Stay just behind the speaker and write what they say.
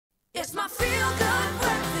Dis my feel-good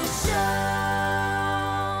breakfast show.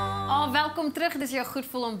 Welkom terug. Dit is jou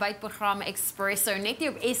goedvoel ontbytprogram Expresso, net hier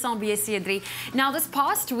op SABC3. Now, this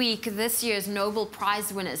past week, this year's Nobel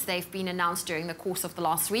Prize winners, they've been announced during the course of the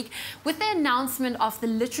last week, with the announcement of the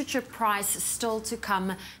Literature Prize still to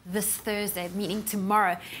come this Thursday, meaning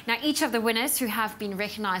tomorrow. Now, each of the winners who have been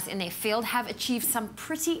recognized in their field have achieved some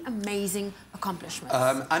pretty amazing accomplishments.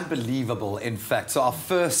 Unbelievable, in fact. So our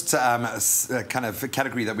first kind of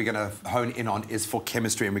category that we're going to hone in on is for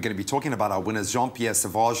chemistry, and we're going to be talking about our winners, Jean-Pierre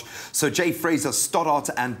Sauvage, Sir J. Fraser Stoddart,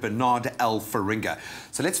 and Bernard L. Feringa.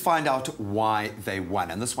 So let's find out why they won.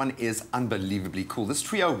 And this one is unbelievably cool. This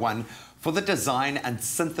trio won for the design and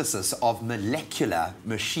synthesis of molecular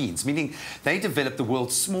machines, meaning they developed the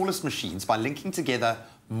world's smallest machines by linking together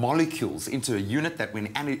molecules into a unit that, when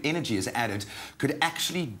energy is added, could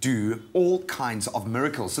actually do all kinds of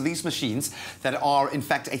miracles. So these machines that are, in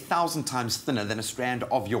fact, 1,000 times thinner than a strand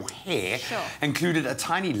of your hair, included a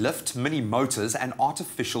tiny lift, mini motors, and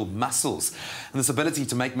artificial muscles. And this ability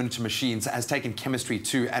to make miniature machines has taken chemistry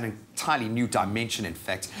to an entirely new dimension, in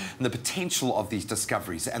fact. And the potential of these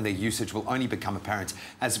discoveries and their usage will only become apparent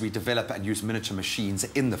as we develop and use miniature machines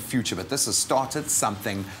in the future. But this has started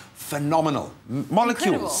something phenomenal.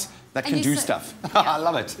 Molecules that can do stuff. Yeah, I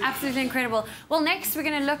love it. Absolutely incredible. Well, next we're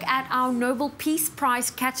going to look at our Nobel Peace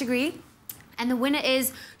Prize category. And the winner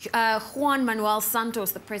is Juan Manuel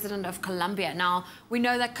Santos, the president of Colombia. Now, we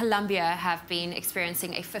know that Colombia have been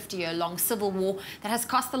experiencing a 50-year-long civil war that has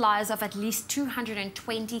cost the lives of at least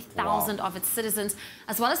 220,000 of its citizens,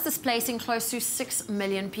 as well as displacing close to 6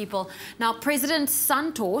 million people. Now, President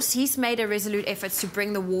Santos, he's made a resolute effort to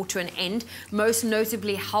bring the war to an end, most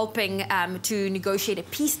notably helping to negotiate a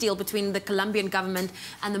peace deal between the Colombian government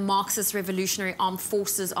and the Marxist Revolutionary Armed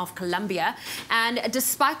Forces of Colombia. And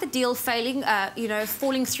despite the deal failing,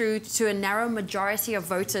 falling through to a narrow majority of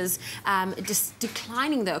voters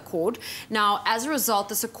declining the accord. Now, as a result,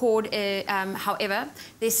 this accord, however,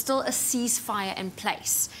 there's still a ceasefire in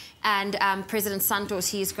place. And President Santos,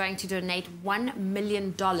 he is going to donate $1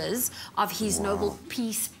 million of his Nobel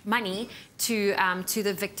Peace money to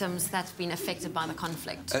the victims that's been affected by the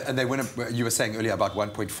conflict. And they win, you were saying earlier, about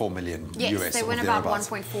 1.4 million US. Yes, they win about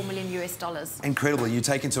 1.4 million US dollars. Incredible. You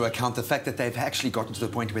take into account the fact that they've actually gotten to the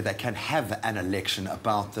point where they can have an election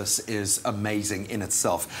about this is amazing in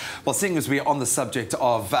itself. Well, seeing as we're on the subject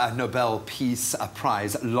of Nobel Peace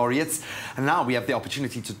Prize laureates, and now we have the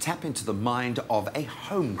opportunity to tap into the mind of a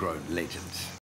homegrown legend.